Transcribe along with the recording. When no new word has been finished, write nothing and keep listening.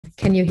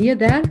Can you hear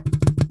that?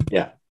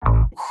 Yeah.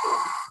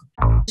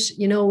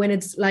 You know, when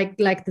it's like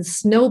the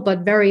snow, but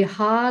very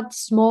hard,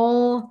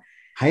 small.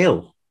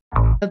 Hail.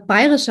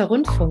 Bayerischer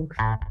Rundfunk.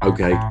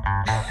 Okay.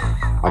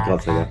 I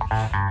can't say that.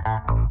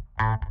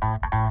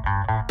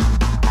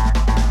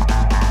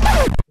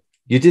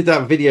 You did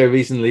that video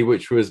recently,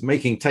 which was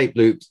making tape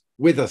loops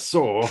with a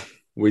saw,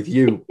 with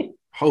you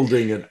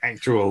holding an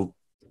actual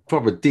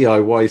proper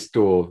DIY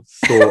saw,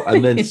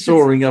 and then Yes.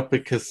 sawing up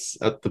with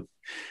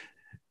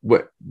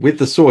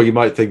the saw. You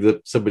might think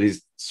that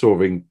somebody's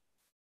sawing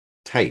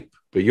tape,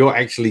 but you're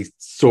actually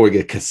sawing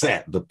a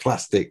cassette, the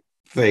plastic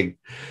thing.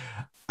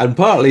 And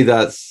partly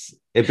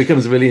it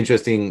becomes a really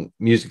interesting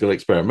musical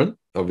experiment,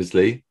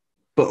 obviously,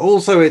 but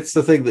also it's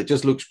the thing that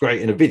just looks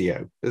great in a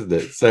video, isn't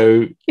it?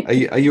 So are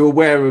you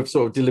aware of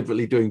sort of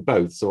deliberately doing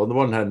both? So on the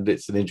one hand,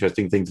 it's an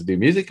interesting thing to do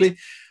musically,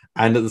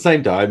 and at the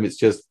same time,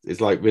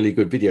 it's like really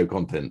good video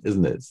content,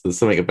 isn't it? So there's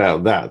something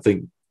about that. I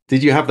think,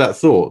 did you have that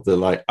thought that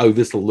like, oh,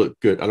 this will look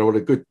good, and I want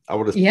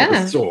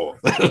a saw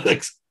that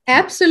looks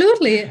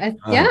Absolutely.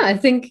 I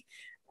think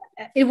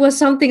it was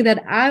something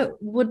that I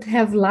would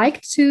have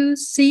liked to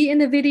see in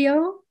a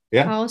video,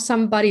 how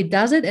somebody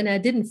does it, and I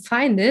didn't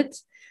find it.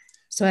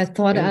 So I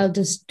thought I'll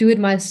just do it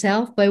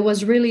myself. But I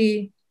was a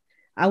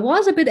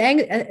bit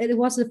angry. It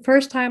was the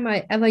first time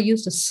I ever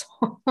used a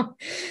saw,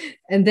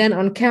 and then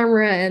on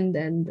camera,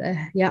 and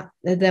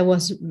that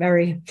was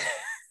very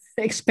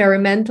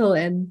experimental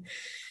and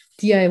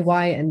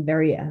DIY and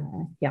very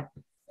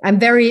I'm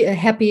very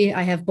happy.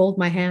 I have both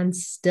my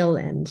hands still,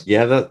 and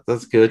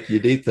that's good. You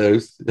need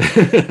those.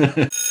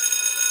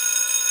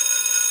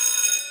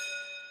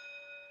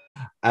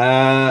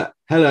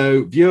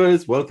 Hello,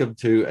 viewers. Welcome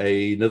to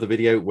another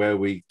video where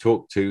we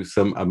talk to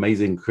some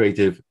amazing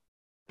creative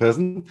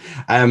person.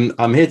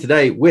 I'm here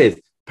today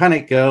with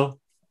Panic Girl,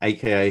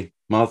 aka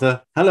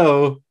Martha.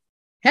 Hello.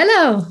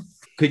 Hello.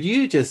 Could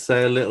you just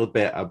say a little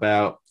bit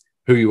about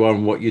who you are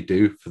and what you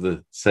do for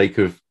the sake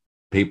of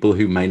people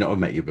who may not have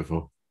met you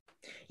before?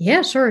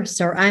 Yeah, sure.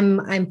 So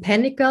I'm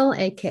Panic Girl,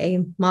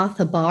 aka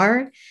Martha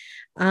Barr.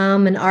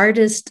 I'm an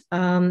artist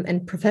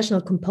and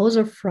professional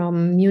composer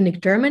from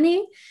Munich,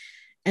 Germany.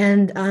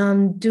 And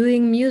I'm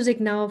doing music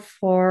now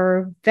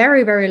for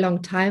very, very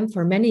long time,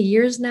 for many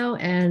years now.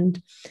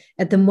 And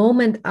at the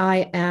moment,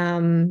 I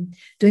am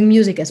doing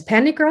music as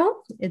Panic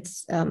Girl.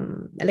 It's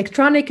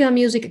electronica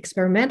music,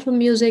 experimental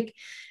music.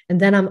 And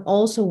then I'm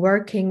also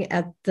working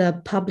at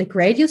the public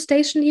radio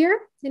station here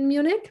in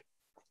Munich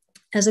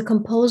as a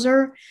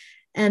composer.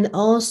 And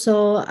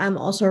I'm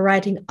also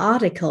writing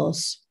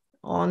articles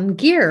on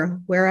gear,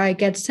 where I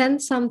get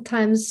sent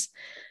sometimes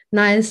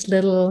nice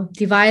little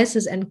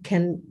devices and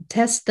can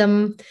test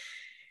them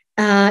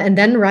and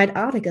then write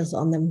articles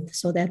on them.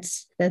 So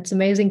that's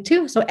amazing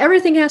too. So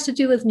everything has to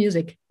do with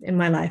music in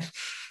my life.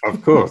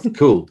 Of course.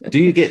 Cool. Do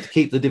you get to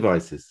keep the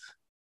devices?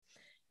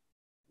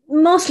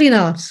 Mostly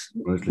not.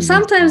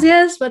 Sometimes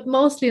yes, but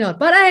mostly not.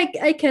 But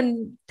I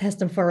can test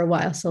them for a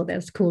while, so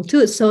that's cool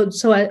too.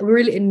 So I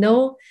really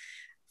know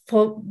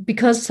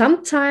because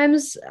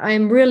sometimes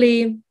I'm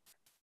really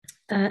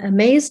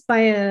amazed by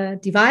a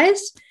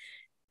device,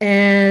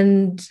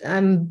 and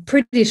I'm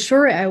pretty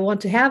sure I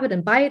want to have it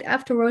and buy it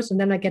afterwards, and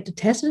then I get to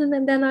test it,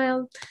 and then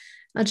I'll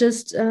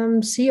just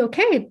see,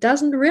 okay, it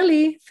doesn't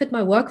really fit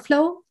my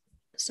workflow.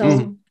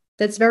 So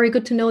that's very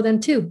good to know then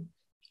too.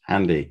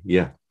 Handy,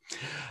 yeah.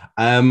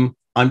 I'm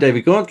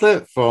David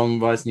Gauntlett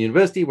from Ryerson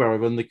University, where I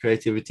run the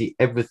Creativity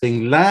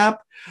Everything Lab.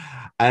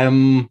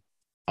 I'm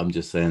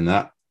just saying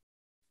that.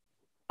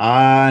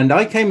 And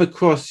I came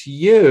across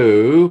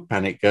you,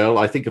 Panic Girl.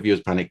 I think of you as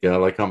Panic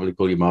Girl. I can't really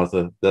call you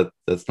Martha.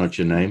 That's not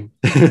your name.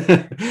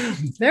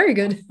 Very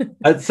good.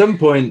 At some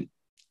point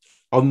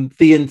on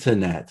the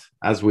internet,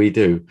 as we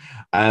do.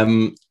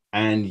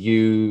 And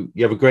you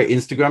have a great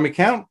Instagram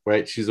account,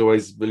 which is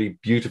always really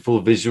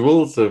beautiful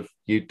visuals of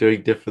you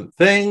doing different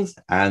things.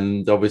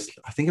 And obviously,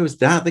 I think it was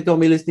that got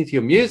me listening to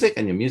your music,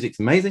 and your music's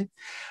amazing.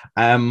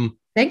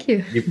 Thank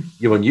you.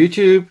 You're on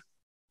YouTube.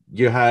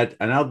 You had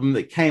an album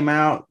that came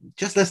out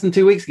just less than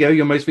 2 weeks ago,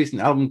 your most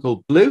recent album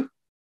called Blue,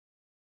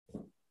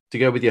 to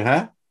go with your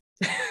hair.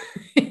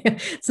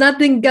 It's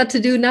nothing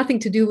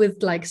to do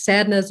with like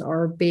sadness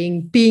or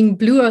being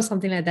blue or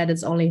something like that.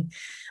 It's only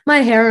my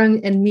hair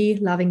and me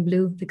loving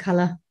blue, the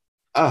color.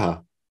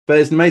 But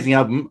it's an amazing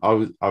album.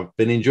 I've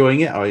been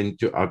enjoying it.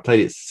 I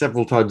played it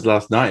several times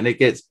last night, and it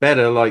gets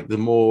better like the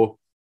more.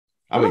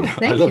 I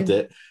loved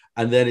it.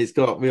 And then it's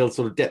got real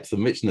sort of depth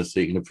and richness, so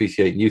you can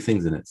appreciate new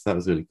things in it. So that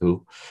was really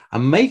cool.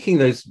 I'm making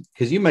those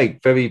because you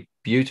make very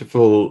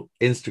beautiful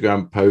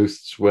Instagram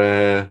posts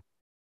where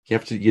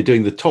you're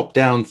doing the top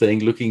down thing,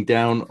 looking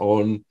down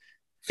on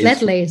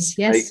flat lays,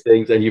 yes,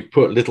 things, and you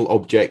put little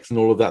objects and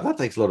all of that. That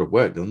takes a lot of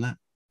work, doesn't it?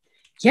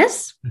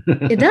 Yes,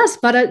 it does.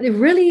 But it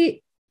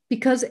really,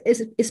 because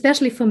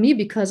especially for me,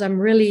 because I'm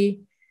really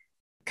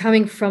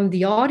coming from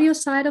the audio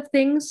side of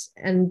things,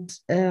 and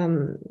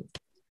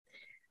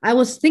I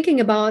was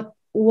thinking about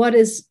what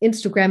is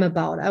Instagram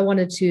about. I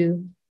wanted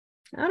to,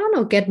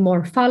 get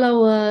more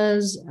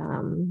followers,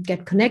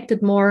 get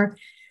connected more.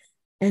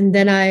 And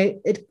then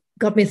it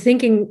got me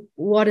thinking,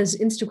 what is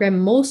Instagram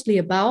mostly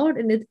about?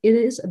 And it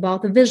is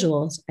about the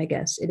visuals, I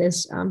guess. It is,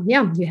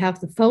 you have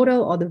the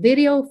photo or the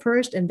video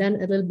first, and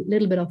then a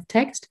little bit of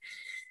text.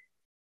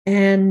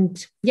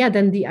 And yeah,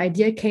 then the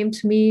idea came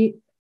to me,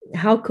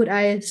 how could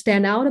I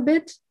stand out a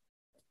bit?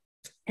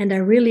 And I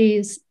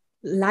really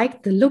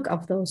liked the look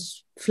of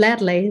those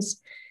flat lays,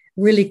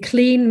 really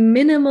clean,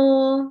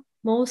 minimal,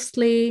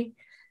 mostly,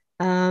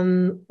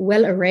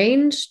 well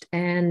arranged.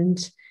 And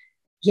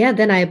yeah,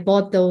 then I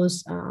bought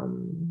those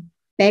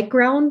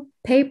background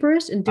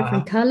papers in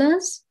different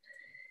colors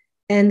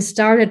and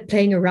started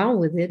playing around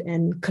with it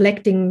and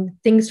collecting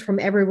things from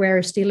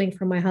everywhere, stealing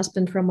from my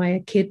husband, from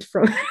my kid,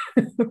 from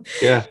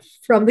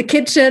from the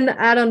kitchen.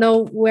 I don't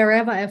know,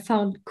 wherever I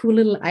found cool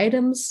little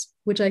items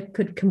which I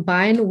could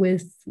combine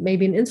with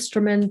maybe an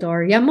instrument,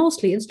 or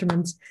mostly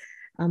instruments,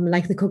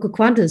 like the Coco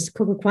Quantus,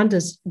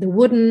 the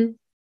wooden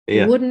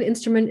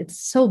instrument. It's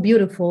so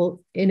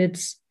beautiful in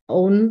its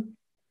own.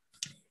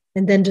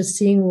 And then just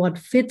seeing what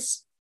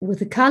fits with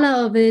the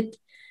color of it.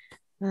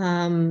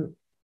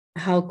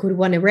 How could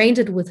one arrange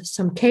it with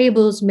some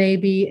cables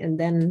maybe? And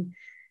then,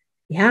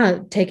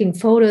 taking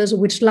photos,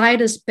 which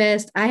light is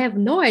best. I have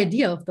no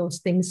idea of those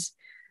things,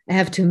 I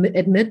have to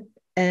admit.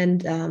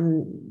 And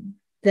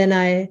then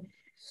I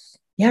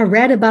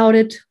read about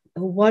it.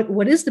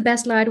 What is the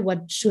best light?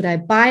 What should I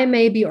buy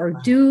maybe or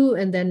do?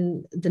 And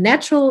then the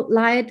natural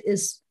light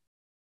is,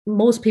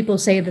 most people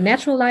say the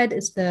natural light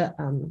is the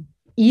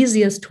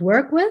easiest to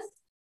work with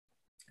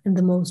and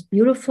the most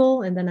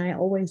beautiful. And then I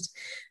always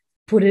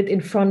put it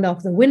in front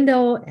of the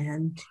window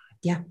and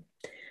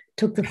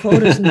took the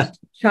photos and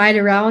tried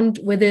around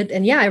with it.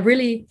 And I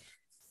really,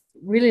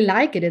 really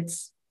like it.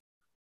 It's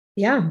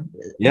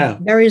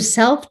very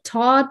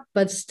self-taught,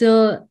 but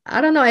still,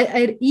 I don't know.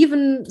 I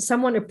even,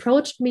 someone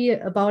approached me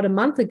about a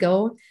month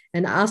ago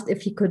and asked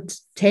if he could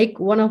take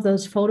one of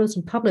those photos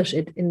and publish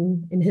it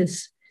in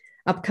his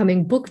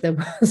upcoming book. That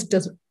was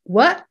just,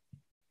 what?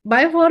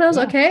 My photos?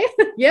 Okay.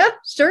 Yeah,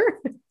 sure.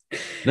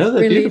 No,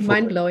 they're really beautiful.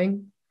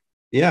 mind-blowing.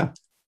 Yeah.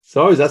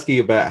 So I was asking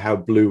about how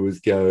blue was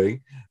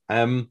going.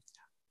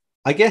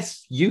 I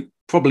guess you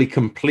probably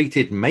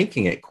completed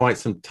making it quite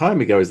some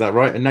time ago. Is that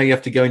right? And now you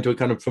have to go into a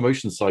kind of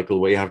promotion cycle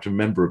where you have to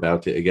remember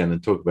about it again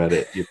and talk about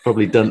it. You've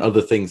probably done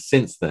other things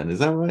since then. Is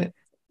that right?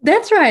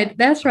 That's right.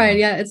 That's right.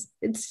 Yeah.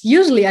 It's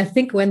usually, I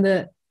think,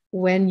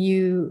 when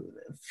you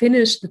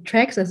finish the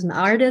tracks as an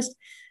artist,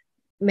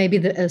 maybe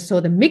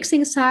the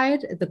mixing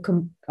side,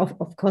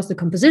 of course the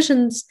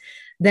compositions,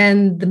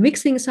 then the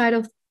mixing side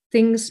of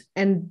things,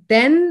 and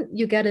then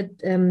you get it,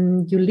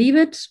 you leave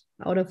it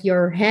out of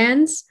your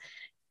hands,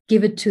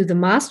 give it to the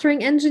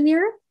mastering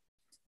engineer,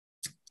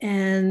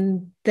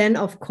 and then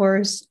of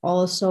course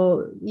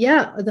also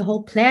the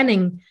whole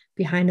planning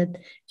behind it.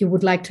 You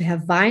would like to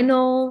have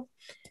vinyl,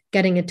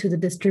 getting it to the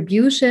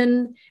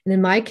distribution, and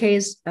in my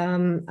case,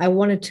 I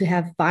wanted to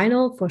have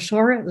vinyl for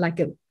sure, like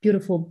a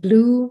beautiful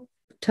blue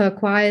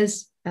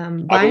turquoise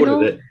vinyl. I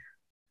ordered it.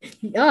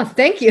 Oh,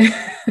 thank you.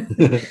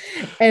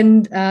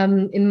 And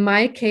in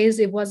my case,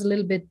 it was a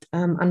little bit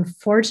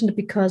unfortunate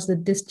because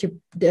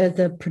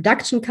the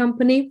production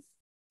company,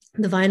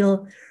 the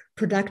vinyl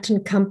production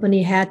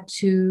company, had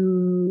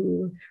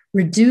to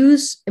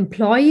reduce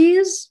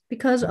employees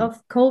because of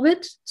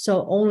COVID.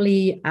 So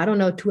only, I don't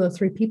know, 2 or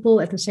 3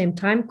 people at the same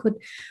time could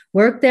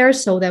work there.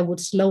 So that would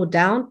slow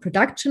down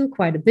production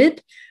quite a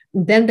bit.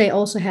 And then they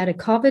also had a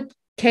COVID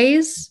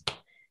case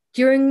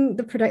during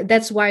the production.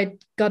 That's why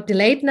it got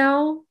delayed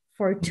now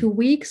for 2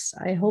 weeks.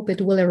 I hope it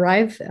will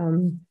arrive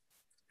in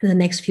the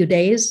next few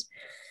days.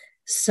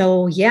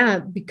 So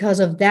because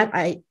of that,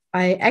 I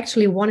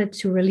actually wanted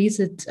to release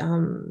it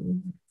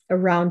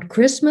around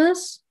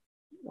Christmas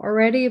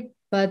already,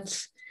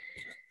 but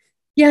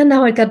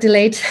now it got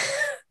delayed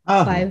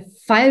by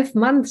 5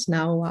 months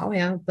now. Wow.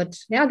 Yeah. But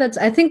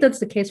I think that's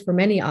the case for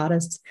many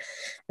artists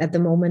at the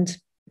moment.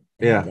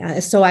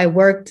 So I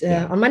worked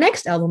on my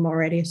next album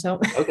already.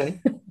 So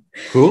okay.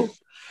 Cool.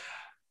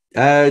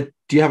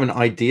 Do you have an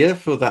idea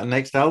for that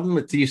next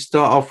album? Do you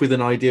start off with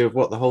an idea of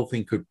what the whole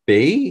thing could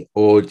be,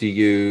 or do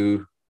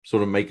you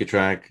sort of make a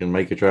track and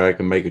make a track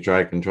and make a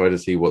track and try to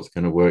see what's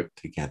going to work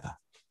together?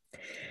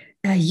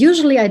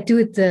 Usually I do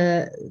it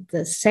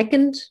the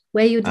second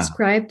way you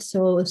described.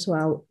 So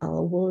I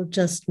will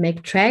just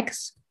make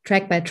tracks,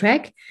 track by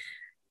track,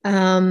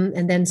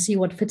 and then see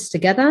what fits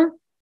together.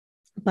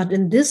 But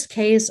in this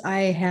case,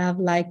 I have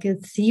like a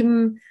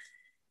theme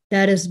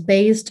that is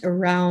based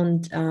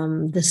around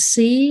the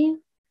sea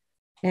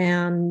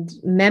and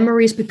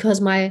memories,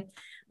 because my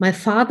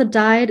father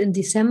died in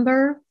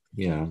December.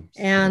 Yeah.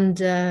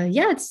 And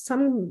it's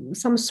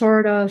some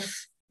sort of,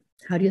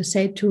 how do you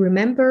say, to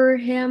remember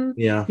him?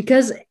 Yeah.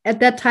 Because at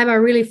that time I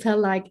really felt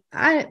like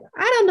I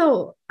don't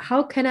know,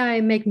 how can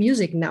I make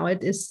music now?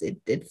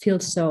 It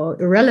feels so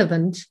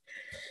irrelevant.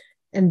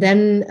 And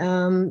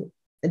then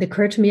it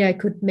occurred to me I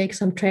could make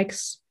some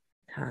tracks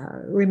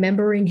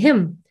remembering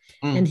him.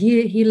 And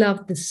he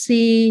loved the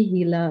sea.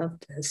 He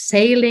loved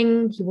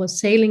sailing. He was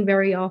sailing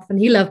very often.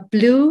 He loved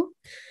blue.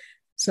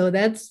 So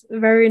that's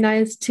very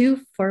nice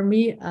too for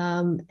me.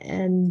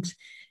 And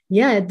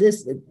yeah,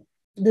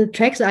 the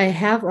tracks I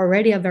have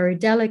already are very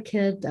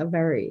delicate, are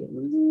very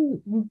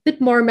bit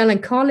more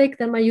melancholic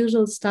than my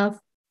usual stuff.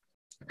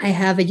 I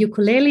have a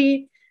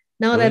ukulele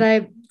now that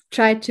I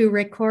try to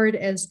record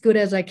as good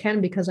as I can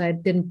because I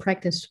didn't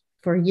practice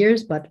for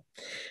years, but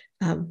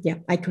yeah,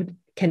 I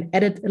can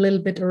edit a little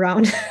bit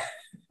around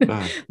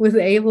with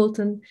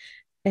Ableton.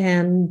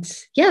 And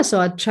yeah, so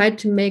I tried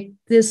to make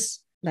this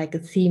like a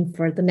theme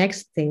for the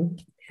next thing.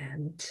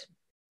 And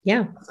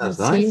yeah, that's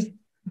nice.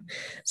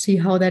 See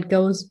how that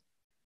goes.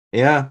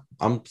 Yeah,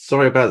 I'm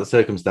sorry about the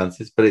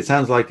circumstances, but it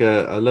sounds like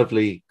a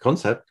lovely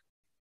concept.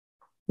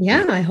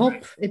 Yeah, I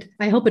hope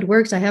it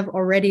works. I have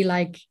already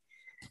like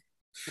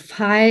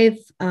 5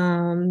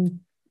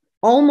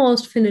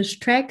 almost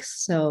finished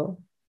tracks. So,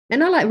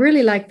 and I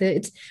really like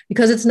it's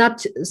because it's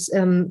not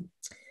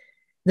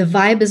the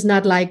vibe is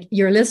not like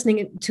you're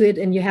listening to it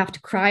and you have to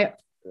cry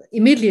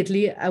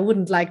immediately. I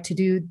wouldn't like to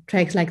do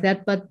tracks like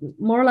that, but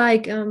more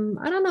like I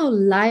don't know,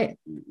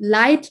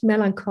 light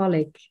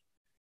melancholic.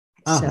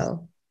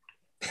 So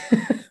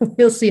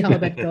we'll see how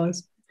that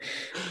goes.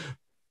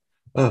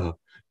 Oh,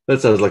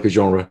 that sounds like a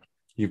genre.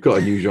 You've got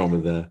a new genre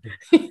there.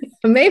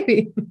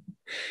 Maybe.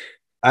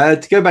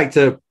 To go back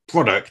to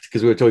product,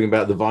 because we were talking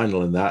about the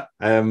vinyl and that,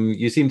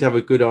 you seem to have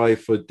a good eye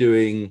for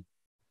doing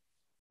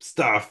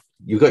stuff.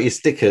 You've got your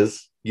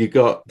stickers, you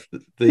got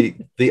the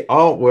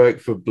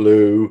artwork for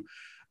Blue,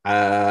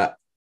 and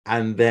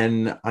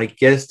then I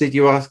guess, did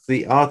you ask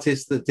the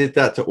artist that did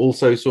that to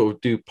also sort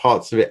of do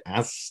parts of it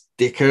as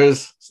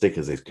stickers?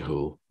 Stickers is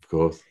cool, of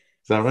course.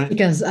 Is that right?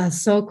 Stickers are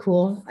so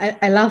cool.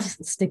 I love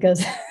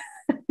stickers.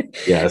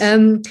 Yes.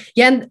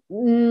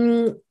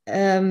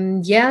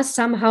 Yeah,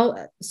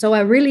 somehow. So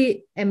I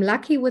really am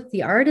lucky with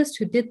the artist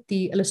who did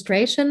the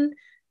illustration.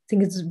 I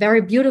think it's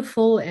very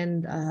beautiful,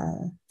 and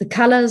the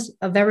colors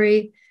are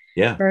very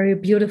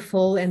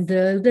beautiful, and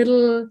the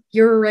little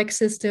Eurorack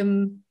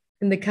system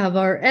in the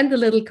cover, and the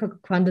little Coco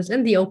Quantas,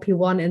 and the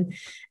OP1, and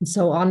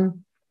so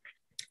on.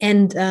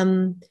 And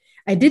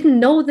I didn't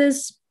know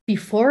this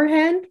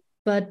beforehand,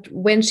 but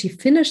when she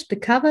finished the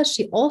cover,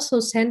 she also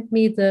sent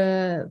me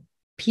the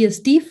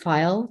PSD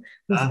file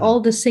with all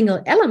the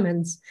single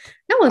elements.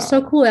 That was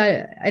so cool.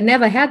 I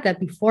never had that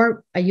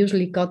before. I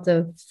usually got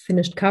the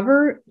finished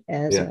cover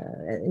as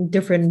in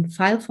different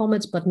file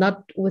formats, but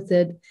not with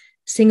the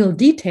single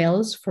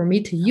details for me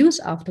to use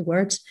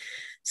afterwards.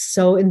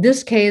 So in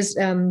this case,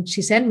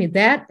 she sent me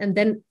that, and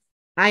then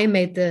I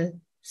made the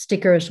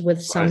stickers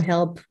with some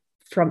help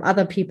from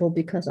other people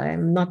because I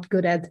am not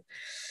good at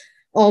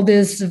all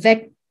this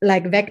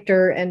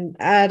vector and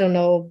I don't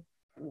know,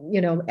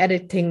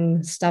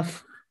 editing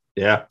stuff.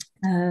 Yeah.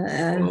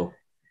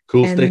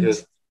 Cool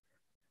stickers.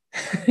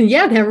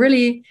 Yeah, they're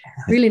really,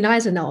 really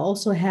nice. And I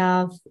also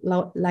have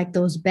like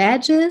those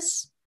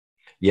badges.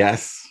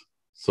 Yes.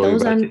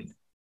 Those are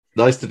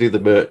nice to do the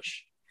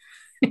merch.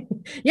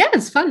 Yeah,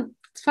 it's fun.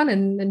 It's fun.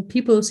 And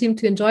people seem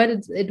to enjoy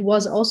it. It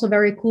was also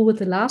very cool with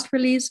the last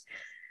release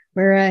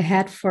where I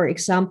had, for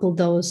example,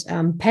 those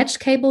patch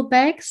cable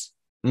bags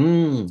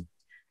with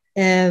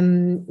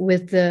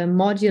the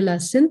modular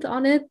synth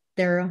on it.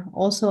 They're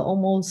also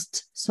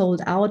almost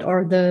sold out.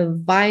 Or the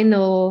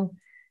vinyl,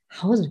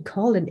 how is it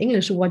called in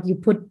English? What you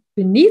put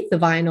beneath the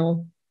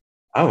vinyl.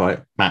 Oh,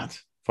 right.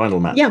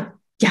 Vinyl mat. Yeah,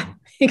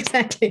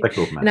 exactly.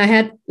 And I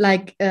had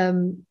like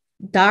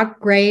dark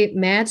gray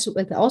mats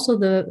with also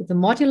the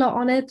modular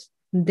on it.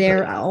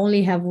 There I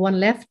only have one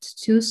left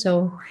too.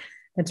 So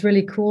that's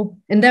really cool.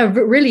 And they're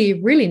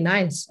really, really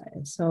nice.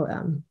 So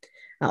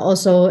I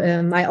also,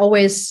 I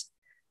always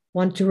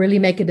want to really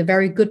make it a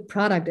very good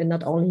product and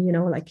not only,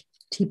 like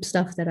cheap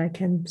stuff that I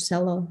can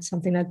sell or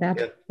something like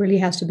that. Really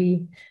has to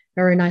be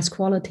very nice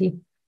quality.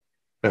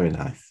 Very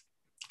nice.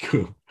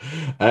 Cool.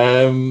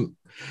 How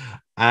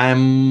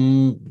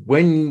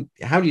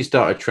do you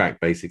start a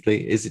track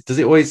basically? Does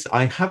it always,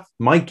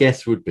 my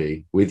guess would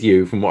be with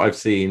you from what I've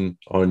seen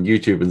on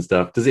YouTube and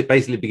stuff, does it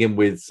basically begin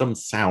with some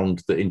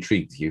sound that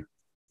intrigues you?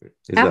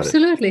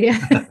 Absolutely.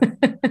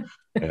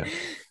 Yeah.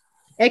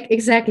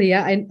 Exactly.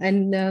 Yeah.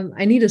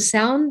 I need a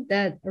sound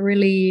that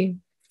really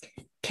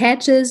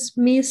catches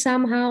me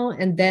somehow,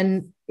 and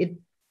then it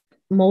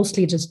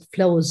mostly just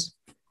flows.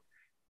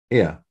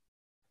 Yeah.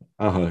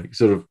 You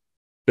sort of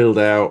build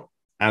out,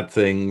 add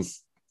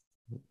things.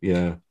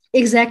 Yeah.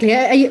 Exactly.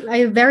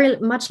 I very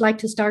much like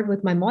to start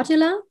with my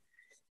modular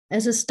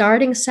as a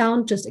starting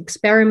sound, just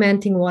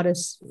experimenting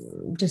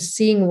just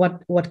seeing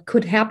what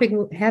could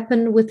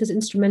happen with this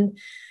instrument,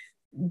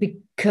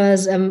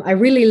 because I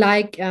really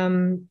like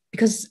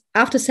because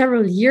after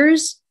several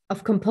years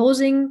of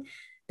composing,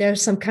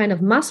 there's some kind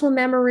of muscle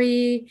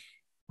memory.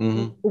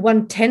 Mm-hmm.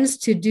 One tends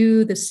to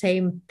do the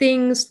same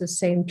things, the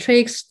same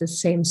tricks, the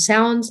same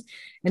sounds.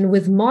 And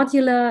with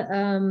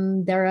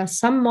modular, there are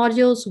some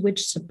modules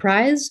which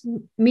surprise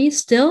me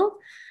still.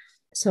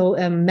 So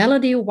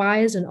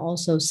melody-wise and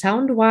also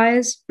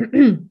sound-wise.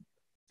 And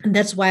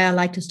that's why I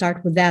like to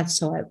start with that.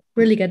 So I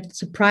really get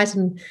surprised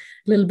and a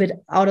little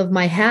bit out of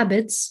my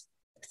habits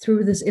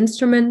through this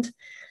instrument.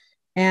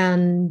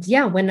 And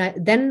yeah, when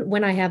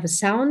I have a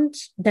sound,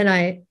 then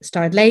I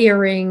start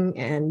layering,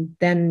 and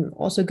then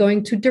also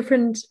going to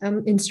different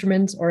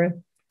instruments, or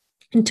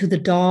into the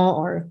DAW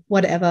or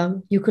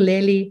whatever,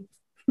 ukulele,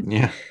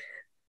 Yeah.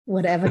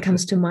 whatever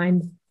comes to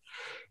mind.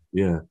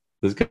 Yeah.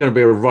 There's going to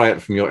be a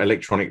riot from your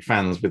electronic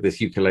fans with this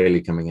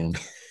ukulele coming in.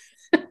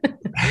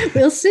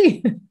 We'll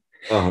see.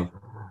 uh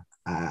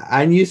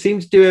and you seem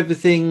to do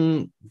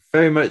everything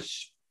very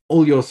much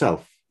all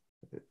yourself.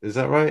 Is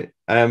that right?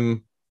 I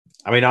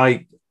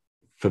mean,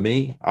 for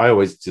me, I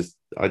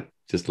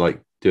just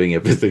like doing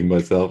everything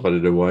myself. I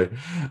don't know why.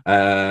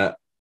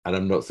 And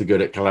I'm not so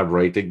good at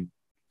collaborating.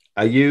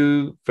 Are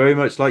you very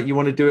much like you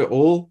want to do it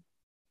all?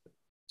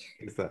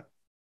 Is that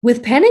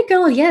With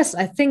Panicle, yes,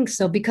 I think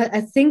so.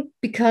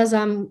 Because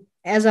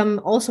as I'm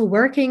also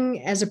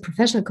working as a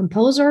professional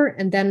composer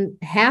and then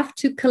have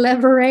to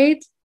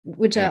collaborate,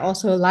 which I yeah.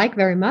 also like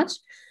very much.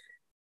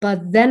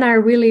 But then I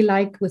really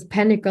like with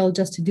Panicle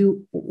just to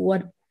do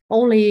what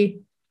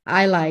only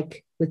I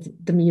like with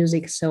the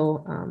music.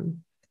 So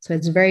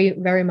it's very,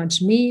 very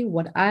much me,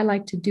 what I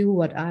like to do,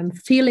 what I'm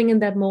feeling in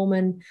that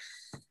moment,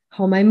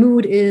 how my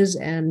mood is.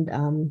 And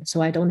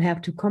so I don't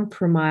have to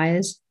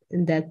compromise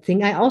in that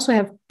thing. I also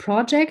have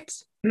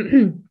projects,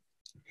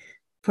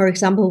 for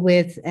example,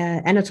 with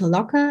Anatole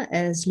Locker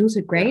as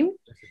Lucid Yeah. Grain.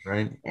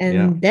 Right. Yeah.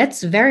 And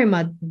that's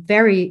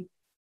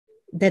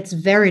that's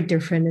very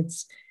different.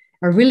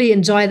 I really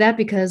enjoy that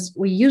because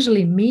we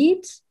usually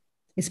meet,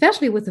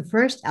 especially with the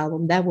first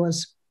album. That was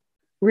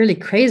really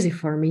crazy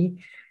for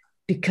me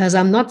because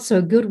I'm not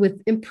so good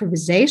with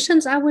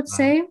improvisations, I would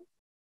say.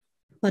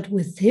 But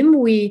with him,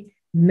 we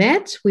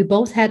met. We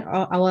both had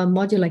our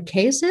modular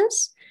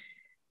cases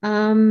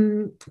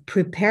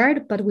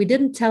prepared, but we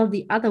didn't tell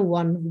the other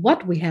one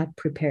what we had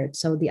prepared.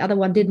 So the other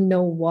one didn't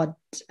know what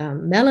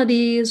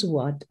melodies,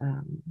 what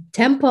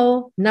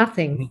tempo,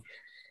 nothing. Mhm.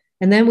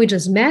 And then we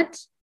just met,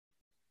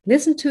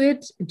 listened to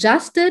it,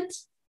 adjusted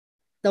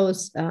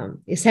those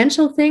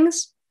essential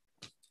things,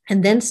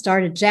 and then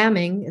started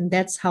jamming. And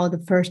that's how the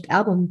first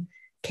album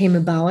came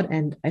about.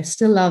 And I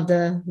still love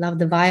the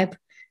vibe.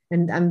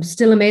 And I'm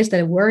still amazed that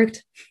it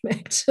worked,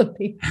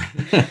 actually.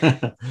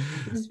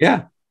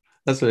 Yeah,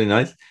 that's really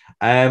nice.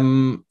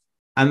 And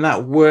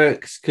that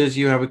works because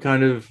you have a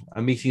kind of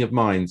a meeting of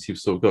minds. You've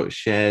sort of got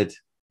shared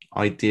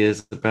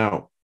ideas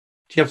about.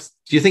 Do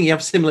you think you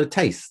have similar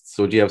tastes,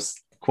 or do you have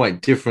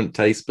quite different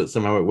tastes, but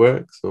somehow it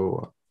works?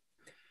 Or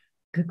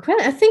Good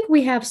question. I think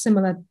we have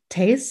similar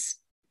tastes,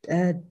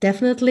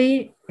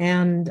 definitely.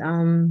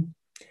 And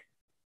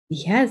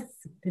yes,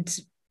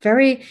 it's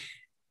very,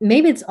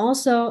 maybe it's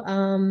also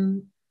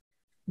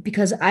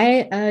because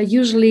I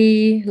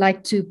usually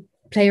like to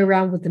play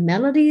around with the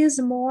melodies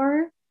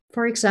more,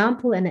 for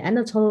example, and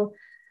Anatole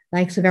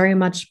likes very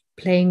much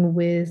playing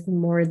with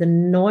more the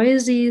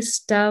noisy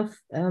stuff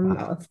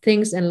of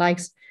things, and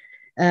likes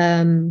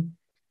um,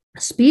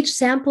 speech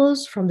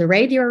samples from the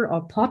radio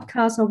or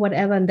podcast or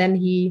whatever, and then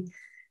he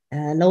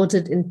loads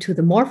it into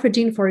the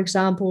morphogene, for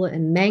example,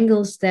 and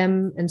mangles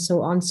them and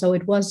so on. So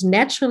it was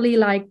naturally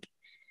like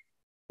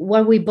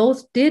what we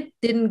both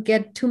didn't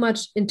get too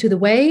much into the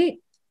way,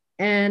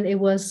 and it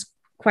was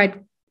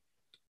quite,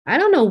 I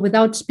don't know,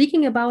 without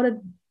speaking about it,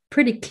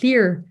 pretty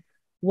clear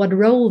what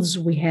roles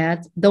we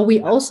had, though we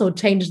also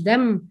changed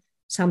them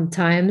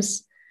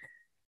sometimes.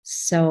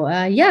 So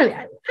yeah,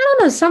 I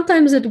don't know,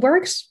 sometimes it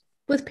works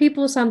with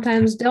people,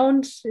 sometimes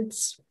don't.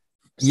 It's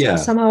yeah,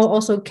 somehow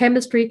also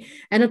chemistry.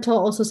 Anatole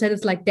also said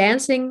it's like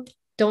dancing.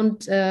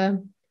 Don't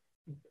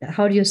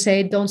how do you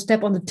say, don't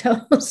step on the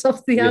toes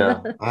of the yeah,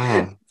 other.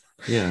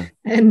 yeah,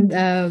 And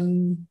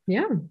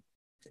yeah,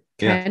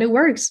 yeah. kind of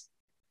works.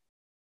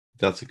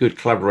 That's a good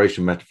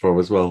collaboration metaphor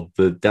as well.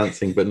 The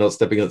dancing, but not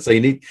stepping on. So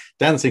you need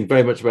dancing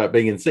very much about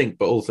being in sync,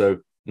 but also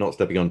not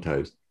stepping on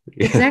toes.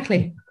 Yeah,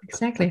 Exactly.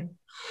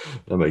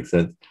 that makes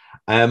sense.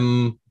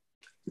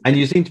 And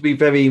you seem to be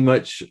very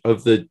much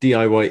of the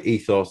DIY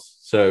ethos.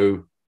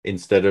 So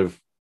instead of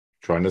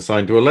trying to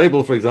sign to a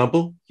label, for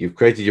example, you've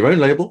created your own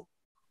label.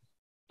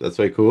 That's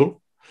very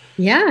cool.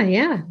 Yeah,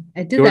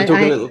 I Do did you want that. to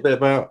talk a little bit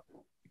about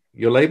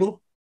your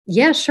label?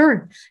 Yeah,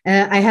 sure.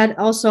 I had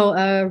also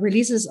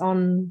releases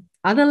on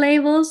other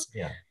labels,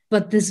 Yeah.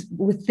 but this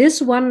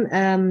one,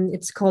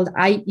 it's called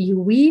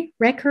IUV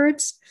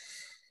Records.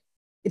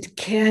 It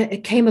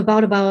came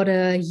about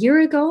a year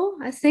ago,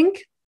 I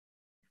think.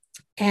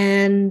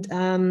 And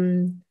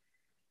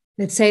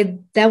let's say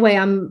that way,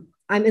 I'm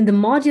in the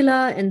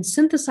modular and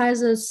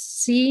synthesizer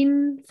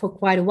scene for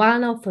quite a while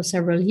now, for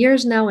several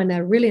years now, and I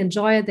really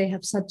enjoy it. They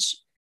have such,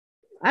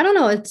 I don't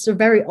know, it's a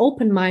very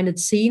open-minded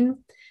scene,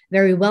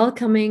 very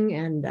welcoming,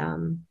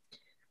 and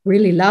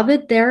really love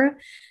it there.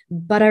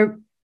 But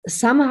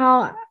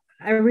somehow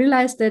I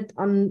realized that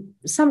on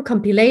some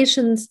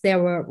compilations there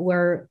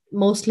were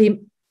mostly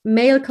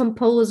male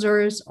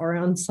composers, or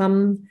on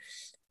some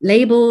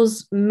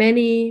labels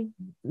many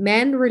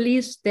men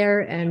released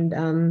there,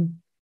 and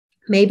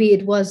maybe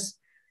it was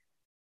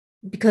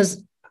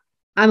because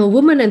I'm a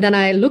woman, and then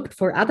I looked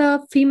for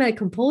other female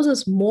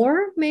composers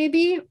more,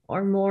 maybe,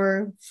 or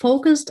more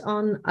focused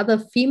on other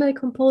female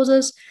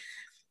composers,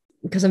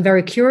 because I'm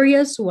very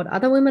curious what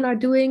other women are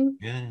doing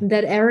in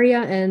that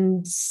area.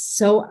 And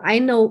so I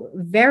know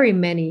very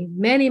many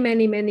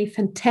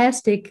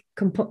fantastic,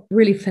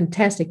 really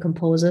fantastic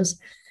composers.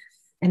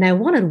 And I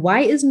wondered, why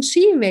isn't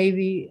she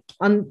maybe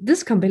on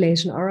this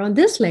compilation or on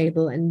this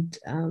label? And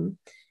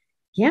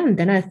and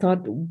then I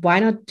thought, why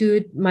not do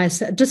it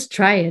myself? Just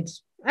try it.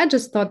 I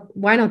just thought,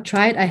 why not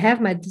try it? I have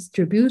my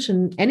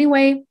distribution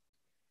anyway.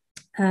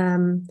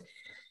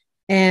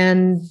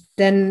 And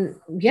then,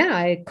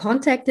 I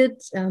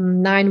contacted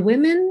 9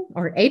 women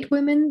or 8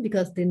 women,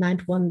 because the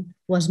 9th one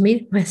was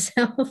me,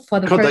 myself, for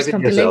the first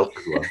compilation. Yourself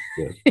as well.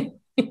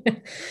 Yeah.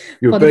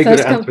 You're very good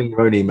at answering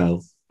your own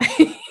emails.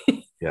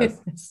 Yes.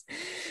 Yes.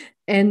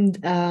 And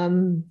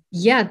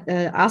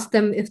asked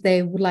them if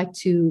they would like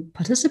to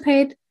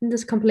participate in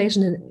this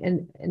compilation,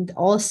 and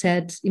all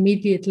said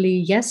immediately,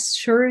 yes,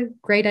 sure,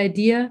 great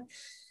idea.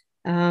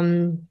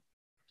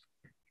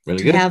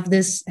 Really to have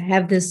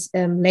this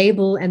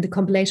label and the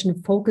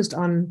compilation focused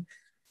on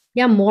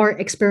more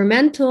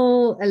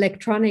experimental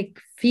electronic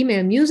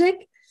female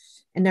music.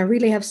 And I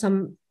really have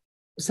some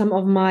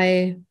of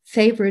my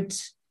favorite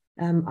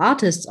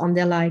artists on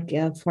there, like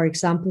for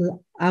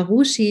example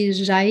Arushi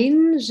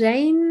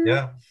Jain.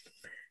 Yeah,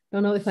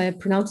 don't know if I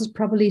pronounce this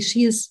properly.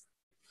 She is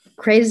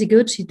crazy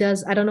good. She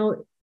does, I don't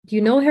know, do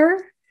you know her?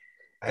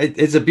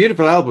 It's a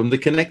beautiful album, the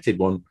Connected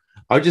one.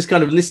 I just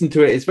kind of listened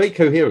to it. It's very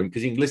coherent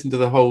because you can listen to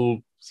the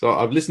whole. So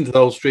I've listened to the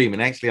whole stream,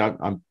 and actually,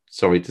 I'm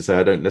sorry to say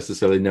I don't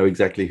necessarily know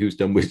exactly who's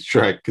done which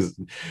track. Because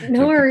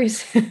no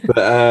worries.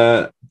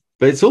 but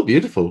it's all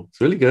beautiful.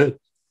 It's really good.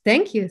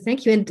 Thank you.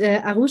 And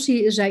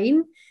Arushi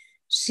Jain,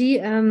 she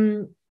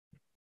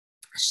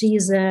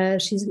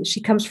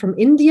comes from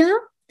India,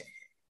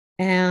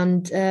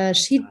 and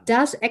she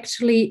does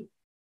actually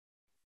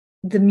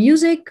the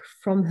music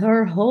from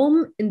her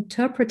home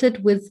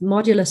interpreted with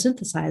modular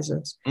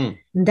synthesizers. And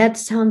that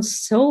sounds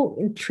so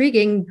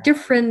intriguing,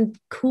 different,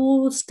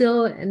 cool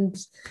still, and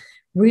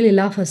really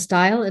love her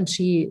style. And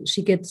she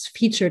gets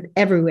featured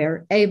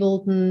everywhere: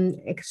 Ableton,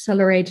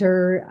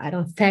 Accelerator,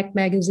 Fact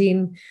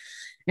Magazine,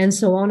 and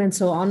so on and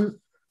so on.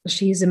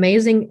 She's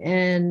amazing.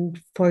 And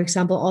for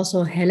example,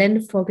 also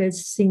Hélène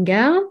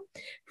Vogel-Singer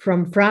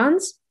from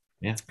France.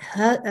 Yeah.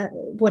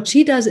 What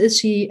she does is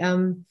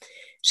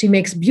she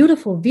makes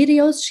beautiful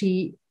videos.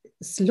 She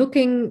is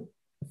looking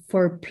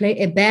for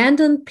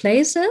abandoned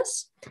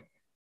places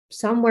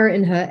somewhere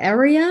in her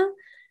area.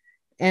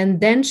 And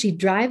then she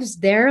drives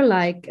there,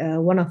 like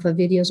one of her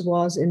videos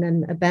was in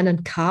an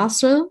abandoned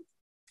castle,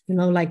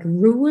 like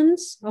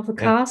ruins of a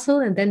castle.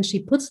 And then she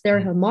puts there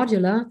her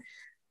modular,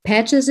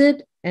 patches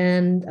it,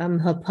 and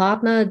her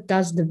partner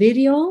does the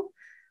video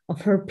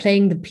of her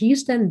playing the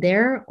piece then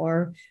there.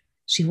 Or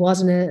she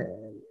was in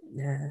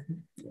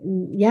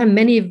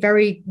many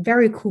very,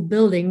 very cool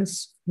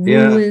buildings,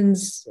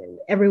 ruins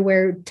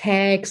everywhere,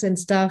 tags and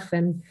stuff,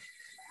 and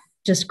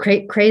just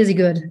crazy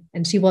good.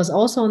 And she was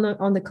also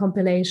on the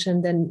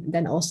compilation.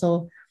 Then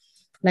also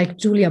like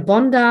Julia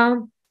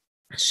Bonda,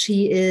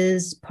 she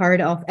is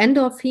part of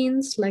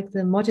Endorphins, like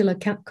the modular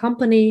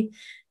company,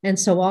 and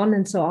so on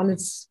and so on.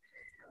 It's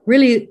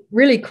really,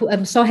 really cool.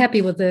 I'm so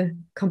happy with the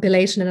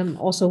compilation, and I'm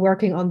also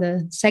working on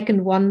the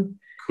second one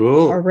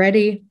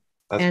already.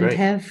 That's and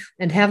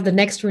great. have the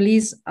next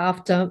release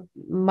after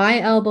my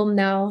album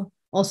now.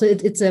 Also,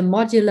 it's a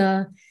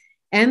modular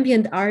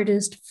ambient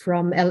artist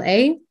from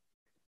LA.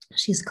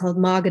 She's called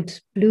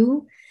Margaret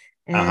Blue,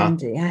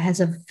 and has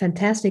a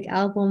fantastic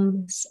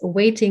album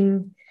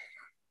waiting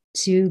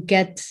to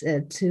get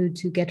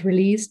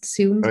released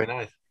soon. Very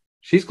nice.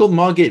 She's called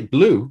Margaret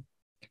Blue.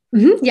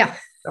 Mm-hmm, yeah.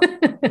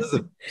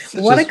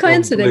 What a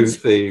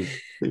coincidence.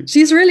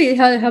 She's really,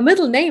 her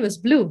middle name is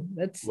Blue.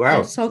 That's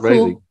so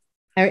cool.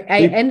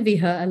 I envy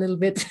her a little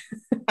bit.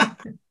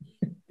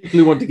 People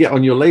who want to get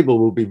on your label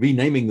will be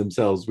renaming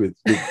themselves with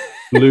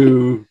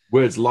blue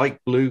words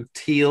like blue,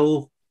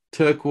 teal,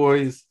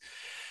 turquoise,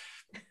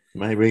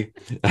 maybe.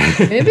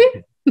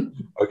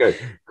 Okay,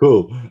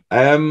 cool.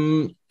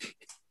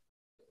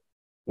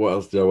 What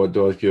else do I want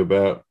to ask you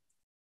about?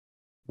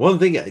 One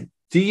thing,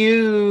 do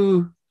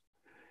you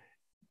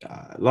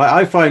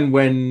I find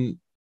when,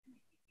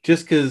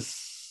 just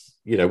because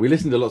we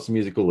listen to lots of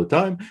music all the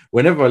time,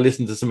 whenever I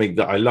listen to something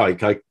that I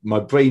like, my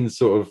brain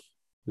sort of,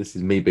 this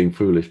is me being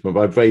foolish, but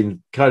my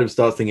brain kind of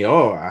starts thinking,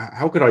 oh,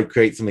 how could I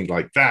create something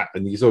like that?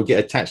 And you sort of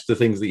get attached to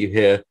things that you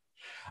hear.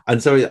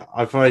 And so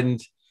I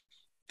find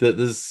that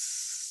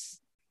there's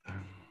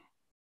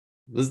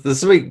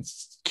something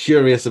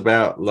curious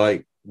about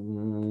like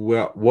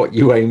what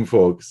you aim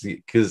for,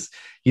 because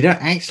you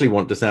don't actually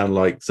want to sound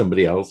like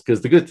somebody else,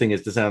 because the good thing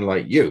is to sound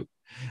like you.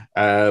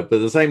 But at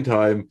the same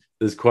time,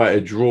 there's quite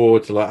a draw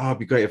to like, it'd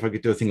be great if I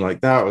could do a thing like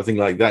that or a thing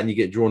like that, and you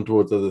get drawn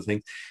towards other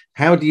things.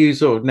 How do you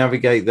sort of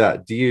navigate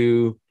that? Do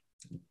you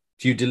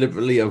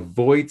deliberately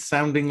avoid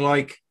sounding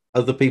like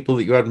other people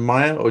that you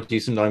admire, or do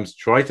you sometimes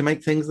try to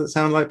make things that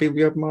sound like people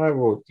you admire,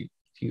 or do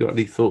you got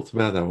any thoughts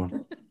about that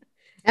one?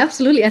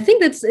 Absolutely. I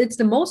think it's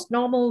the most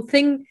normal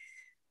thing,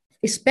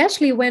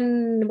 especially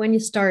when you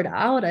start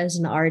out as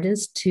an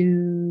artist,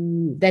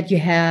 to that you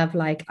have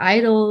like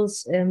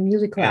idols,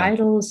 musical Yeah,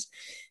 idols,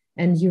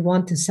 and you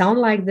want to sound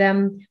like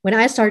them. When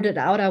I started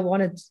out, I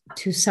wanted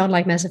to sound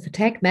like Massive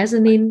Attack.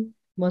 Mezzanine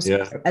was,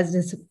 yeah,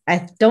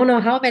 I don't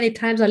know how many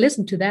times I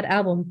listened to that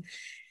album.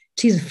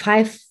 Geez,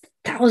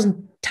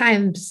 5,000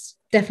 times,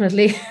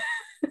 definitely.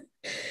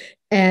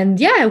 And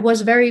yeah, it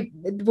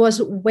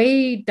was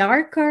way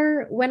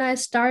darker when I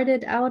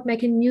started out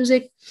making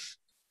music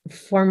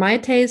for my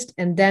taste.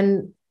 And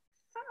then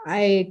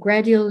I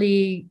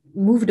gradually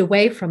moved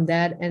away from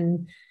that,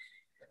 and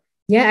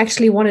yeah,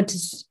 actually wanted to,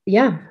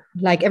 yeah,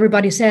 like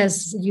everybody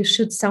says, you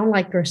should sound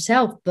like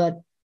yourself.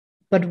 But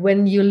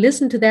when you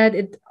listen to that,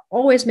 it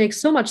always makes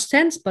so much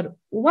sense. But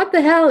what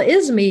the hell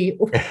is me?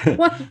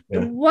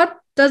 yeah. What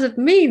does it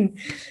mean?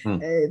 Hmm.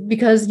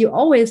 Because you're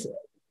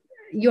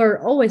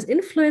always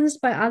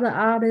influenced by other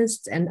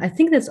artists, and I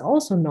think that's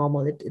also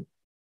normal. It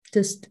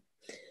just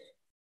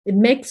it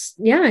makes,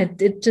 yeah,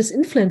 it just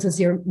influences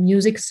your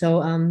music.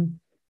 So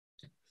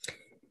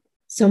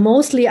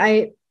mostly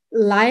I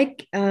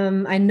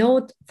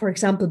know, for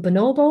example,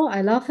 Bonobo.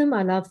 I love him.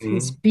 I love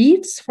his Mm.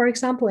 beats, for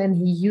example, and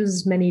he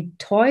uses many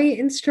toy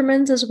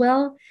instruments as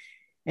well.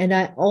 And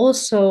I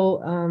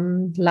also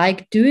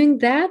like doing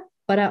that.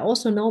 But I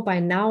also know by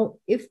now,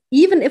 if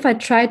even if I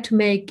try to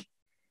make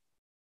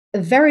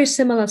a very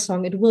similar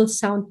song, it will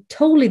sound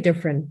totally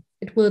different.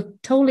 It will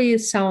totally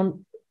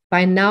sound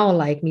by now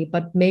like me.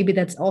 But maybe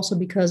that's also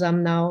because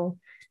I'm now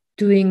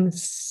doing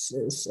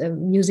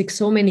music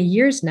so many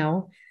years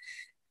now,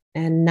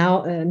 and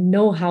now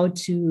know how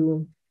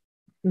to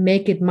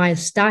make it my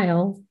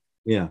style.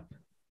 Yeah,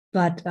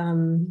 But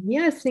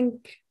yeah, I think,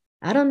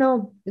 I don't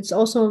know. It's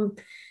also,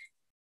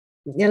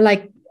 yeah,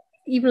 like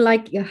even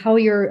like how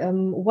you're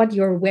what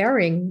you're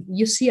wearing.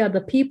 You see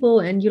other people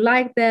and you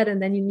like that,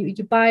 and then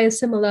you buy a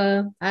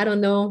similar, I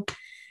don't know,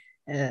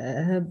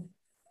 uh,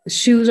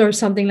 shoes or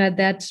something like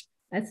that.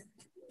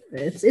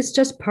 It's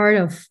just part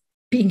of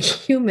being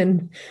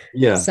human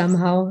yeah,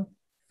 somehow.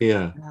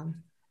 yeah.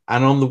 Um,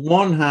 And on the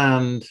one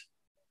hand,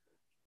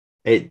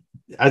 it,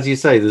 as you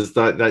say, there's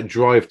that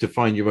drive to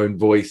find your own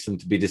voice and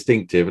to be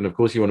distinctive. And of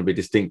course, you want to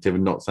be distinctive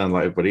and not sound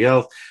like everybody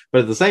else.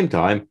 But at the same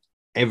time,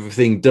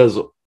 everything does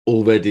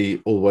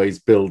already always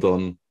build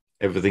on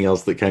everything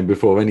else that came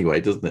before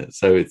anyway, doesn't it?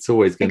 So it's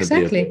always going to be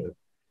a bit exactly.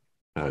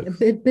 of A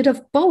both. bit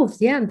of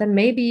both, yeah. And then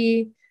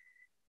maybe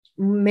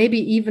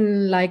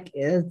even like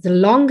the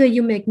longer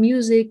you make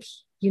music,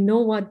 you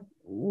know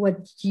what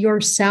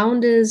your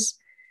sound is.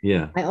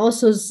 Yeah. I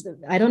also,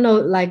 I don't know,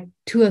 like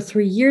 2 or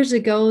 3 years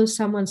ago,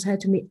 someone said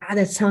to me,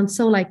 that sounds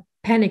so like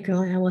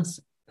Panicle. And I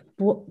was,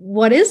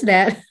 what is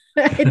that?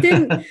 I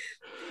didn't,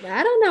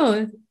 I don't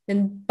know.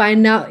 And by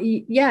now,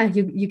 yeah,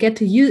 you get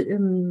to use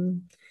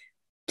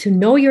to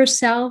know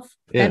yourself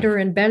Yeah. better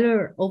and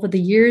better over the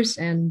years.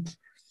 And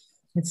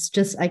it's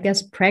just, I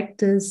guess,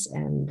 practice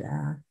and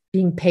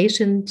being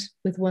patient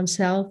with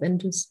oneself, and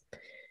just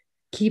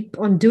keep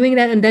on doing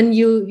that. And then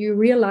you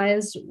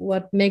realize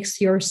what makes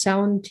your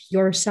sound.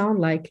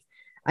 Like,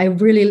 I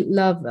really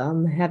love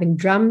having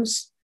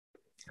drums,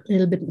 a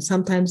little bit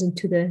sometimes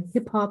into the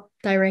hip hop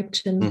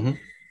direction, Hmm.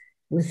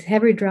 with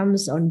heavy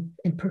drums on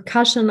and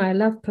percussion. I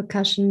love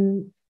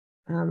percussion,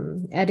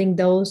 adding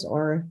those,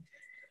 or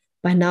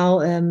by now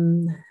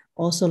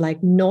also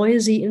like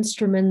noisy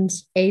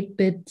instruments,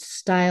 8-bit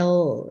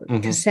style Hmm.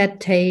 cassette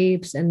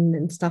tapes,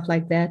 and stuff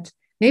like that.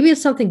 Maybe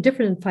it's something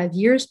different in 5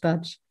 years,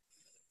 but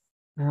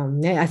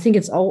yeah, I think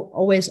it's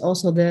always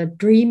also the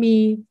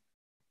dreamy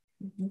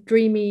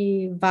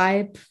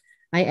vibe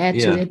I add to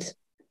Yeah. it.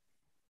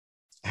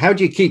 How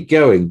do you keep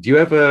going? Do you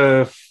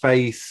ever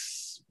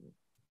face,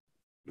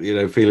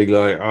 feeling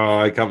like, oh,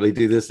 I can't really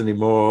do this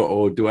anymore,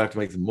 or do I have to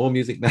make some more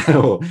music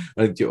now,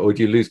 or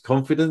do you lose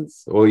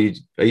confidence, or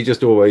are you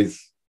just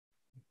always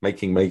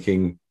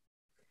making,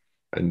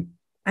 and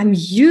I'm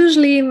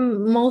usually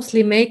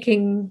mostly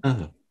making,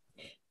 oh,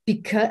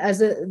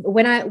 because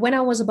when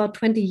I was about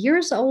 20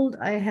 years old,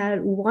 I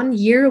had 1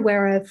 year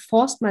where I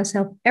forced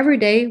myself every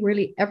day,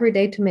 really every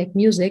day, to make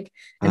music.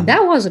 And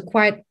uh-huh,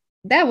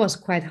 that was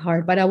quite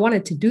hard, but I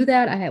wanted to do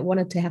that.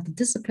 Wanted to have the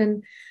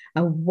discipline.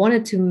 I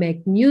wanted to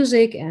make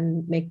music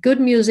and make good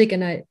music,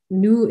 and I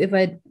knew if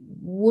I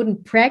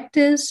wouldn't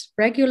practice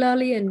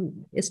regularly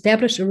and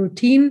establish a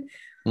routine,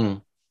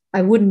 mm,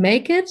 I wouldn't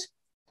make it.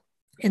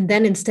 And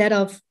then instead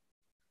of,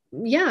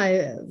 yeah,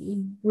 I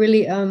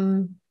really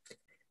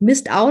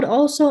missed out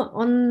also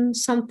on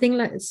something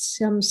like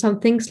some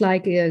things,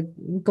 like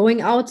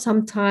going out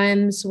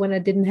sometimes when I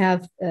didn't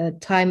have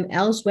time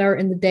elsewhere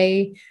in the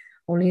day,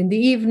 only in the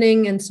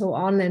evening, and so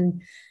on.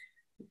 And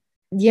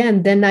yeah,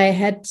 and then I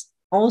had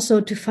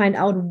also to find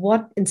out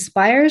what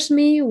inspires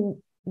me,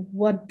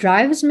 what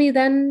drives me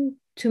then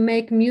to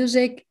make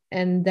music.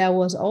 And that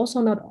was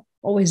also not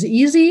always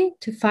easy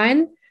to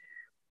find.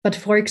 But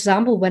for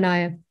example,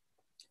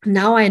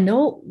 now I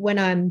know when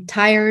I'm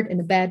tired, in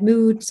a bad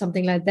mood,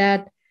 something like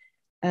that,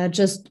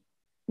 just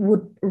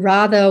would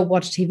rather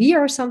watch TV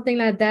or something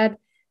like that,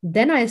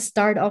 then I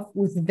start off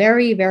with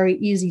very, very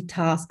easy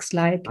tasks.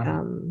 Like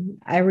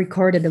I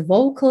recorded a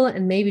vocal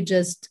and maybe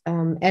just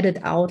edit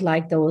out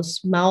like those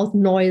mouth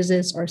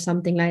noises or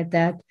something like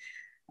that.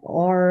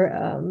 Or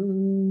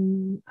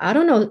I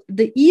don't know,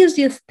 the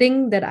easiest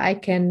thing that I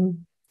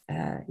can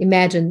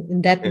imagine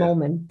in that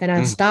moment. Then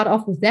I start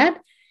off with that.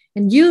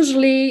 And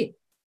usually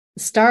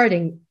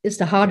starting is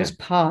the hardest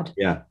part.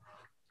 Yeah.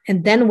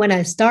 And then when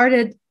I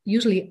started,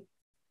 usually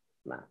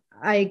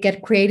I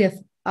get creative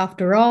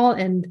after all,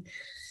 and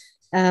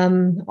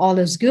all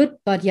is good.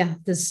 But yeah,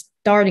 the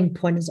starting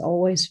point is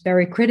always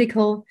very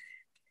critical.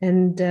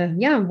 And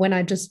when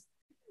I just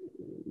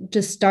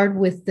start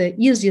with the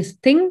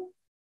easiest thing,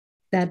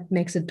 that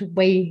makes it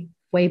way,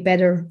 way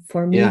better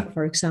for me,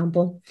 for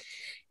example.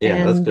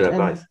 Yeah, that's good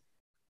advice.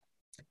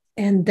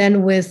 And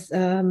then with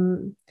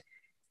and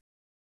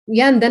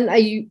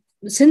then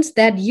since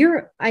that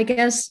year, I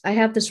guess I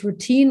have this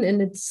routine,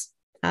 and it's,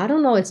 I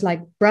don't know, it's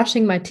like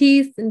brushing my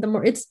teeth in the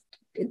morning.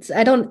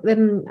 I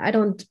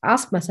don't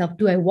ask myself,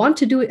 do I want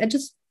to do it? I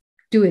just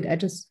do it. I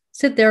just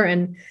sit there,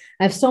 and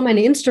I have so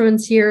many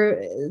instruments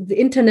here, the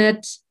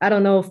internet, I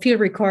don't know, field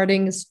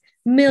recordings,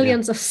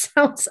 millions of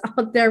sounds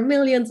out there,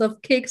 millions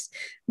of kicks,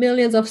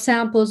 millions of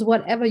samples,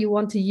 whatever you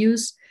want to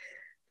use.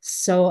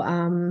 So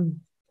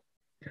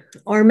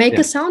or make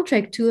a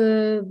soundtrack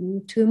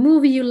to a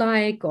movie you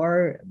like,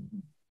 or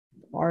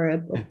a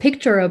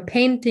picture, a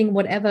painting,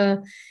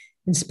 whatever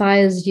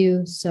inspires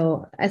you.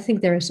 So I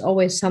think there is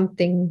always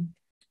something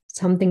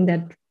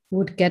that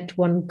would get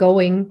one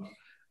going.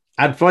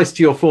 Advice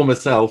to your former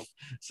self.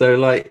 So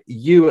like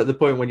you at the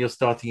point when you're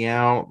starting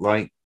out,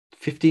 like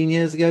 15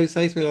 years ago,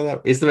 say something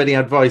like that. Is there any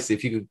advice,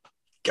 if you could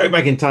go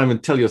back in time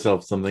and tell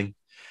yourself something,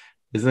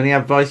 is there any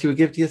advice you would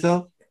give to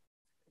yourself?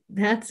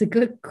 That's a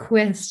good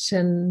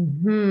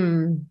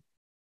question.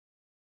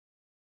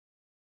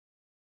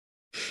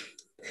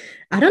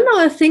 I don't know.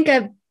 I think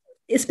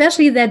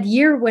especially that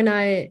year when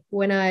I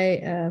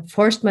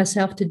forced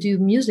myself to do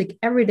music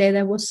every day,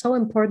 that was so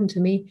important to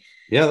me.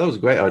 Yeah, that was a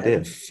great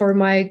idea. For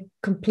my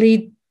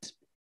complete,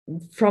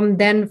 from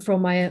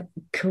my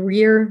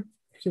career,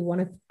 if you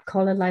want to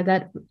call it like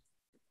that.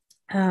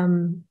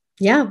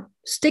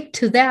 Stick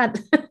to that.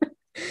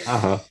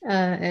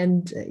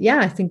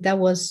 I think that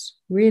was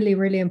really,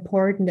 really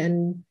important.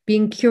 And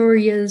being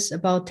curious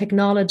about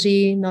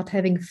technology, not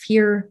having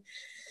fear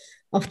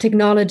of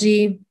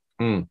technology.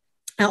 I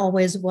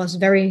always was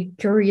very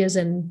curious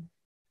and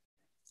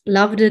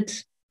loved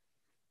it.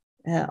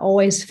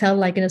 Always felt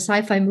like in a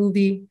sci-fi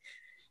movie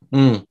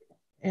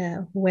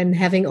when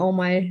having all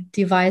my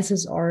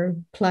devices or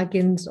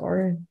plugins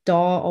or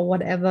DAW or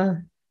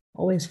whatever.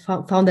 Always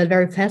found that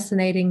very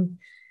fascinating.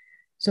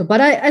 So,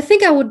 but I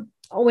think I would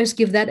always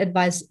give that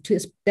advice to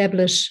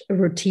establish a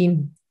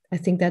routine. I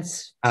think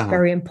that's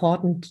very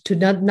important, to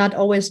not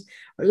always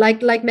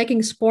like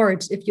making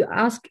sports. If you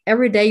ask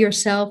every day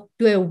yourself,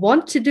 do I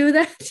want to do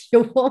that?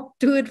 You won't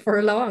do it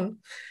for long.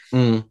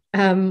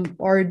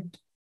 Or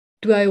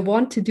do I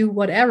want to do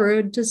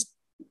whatever? Just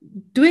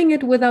doing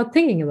it without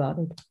thinking about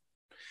it.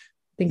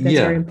 I think that's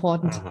very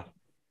important.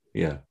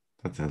 Yeah,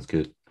 that sounds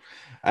good.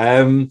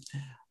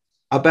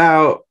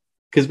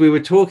 Because we were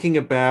talking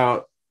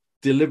about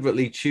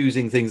deliberately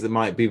choosing things that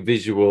might be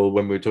visual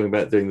when we were talking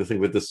about doing the thing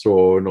with the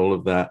saw and all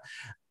of that.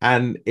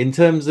 And in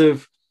terms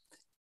of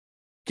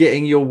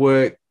getting your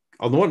work,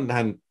 on the one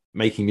hand,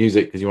 making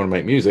music because you want to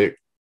make music,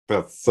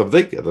 that's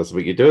something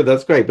you do,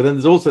 that's great. But then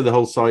there's also the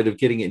whole side of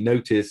getting it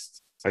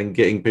noticed and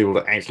getting people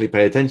to actually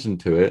pay attention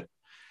to it,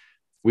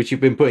 which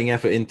you've been putting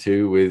effort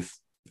into with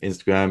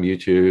Instagram,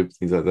 YouTube,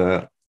 things like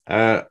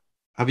that.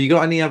 Have you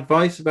got any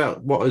advice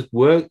about what has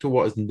worked or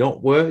what has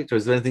not worked? Or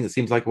is there anything that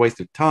seems like a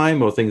waste of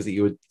time, or things that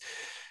you would...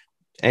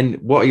 And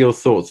what are your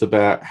thoughts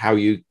about how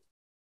you,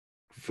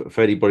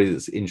 for anybody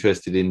that's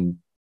interested in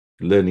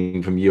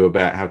learning from you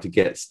about how to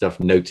get stuff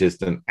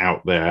noticed and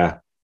out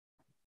there?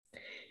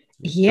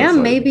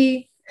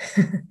 Maybe.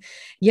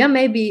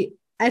 Maybe.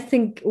 I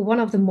think one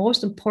of the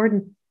most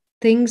important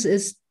things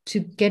is to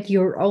get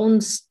your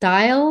own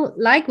style,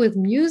 like with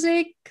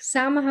music,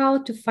 somehow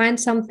to find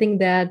something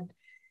that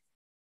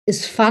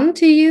is fun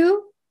to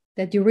you,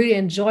 that you really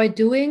enjoy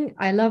doing.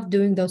 I love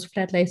doing those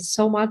flat lays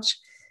so much.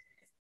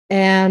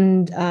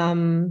 And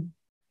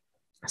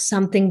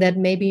something that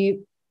maybe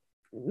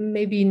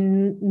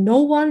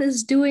no one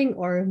is doing,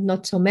 or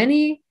not so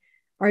many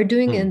are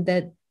doing, and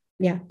that,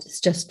 it's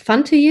just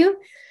fun to you.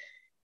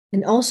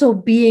 And also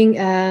being,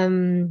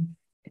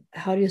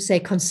 how do you say,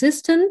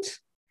 consistent,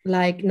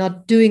 like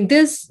not doing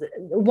this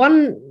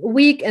 1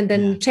 week and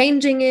then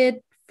changing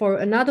it for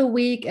another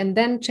week and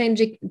then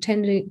changing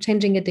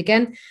it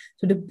again.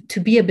 So to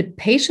be a bit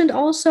patient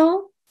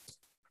also,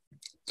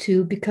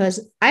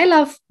 because I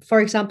love,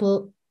 for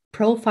example,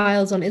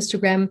 profiles on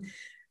Instagram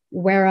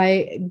where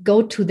I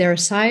go to their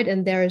site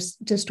and there's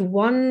just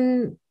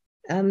one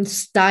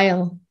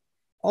style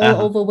all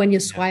over when you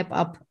swipe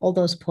up all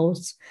those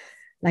posts.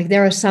 Like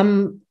there are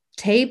some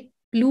tape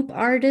loop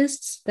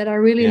artists that I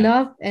really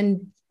love,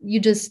 and you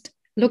just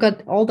look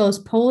at all those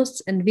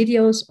posts and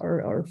videos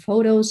or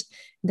photos,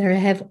 They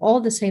have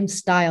all the same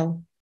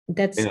style.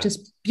 That's Yeah.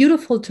 just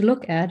beautiful to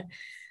look at.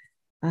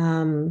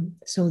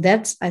 So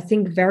that's, I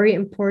think, very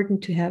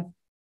important to have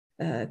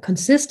a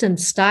consistent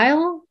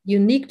style,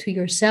 unique to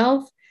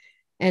yourself,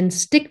 and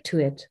stick to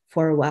it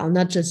for a while,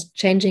 not just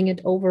changing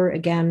it over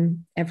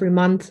again every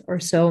month or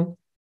so,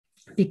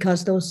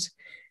 because those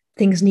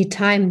things need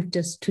time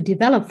just to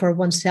develop for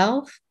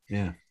oneself,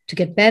 Yeah. to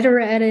get better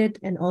at it,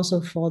 and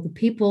also for the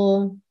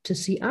people to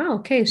see,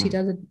 okay, she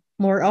does it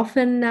more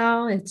often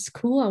now. It's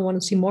cool. I want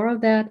to see more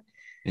of that.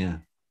 Yeah.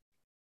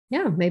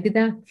 Yeah, maybe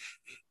that.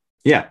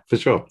 Yeah, for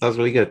sure. That's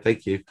really good.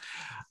 Thank you.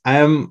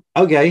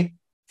 Okay.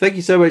 Thank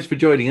you so much for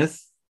joining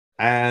us.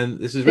 And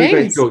this is really great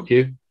to Thanks. talk to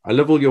you. I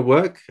love all your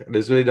work. And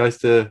it's really nice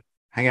to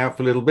hang out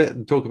for a little bit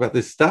and talk about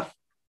this stuff.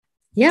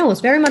 Yeah, it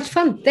was very much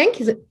fun. Thank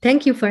you.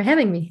 Thank you for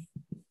having me.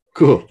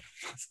 Cool.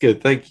 That's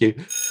good. Thank you.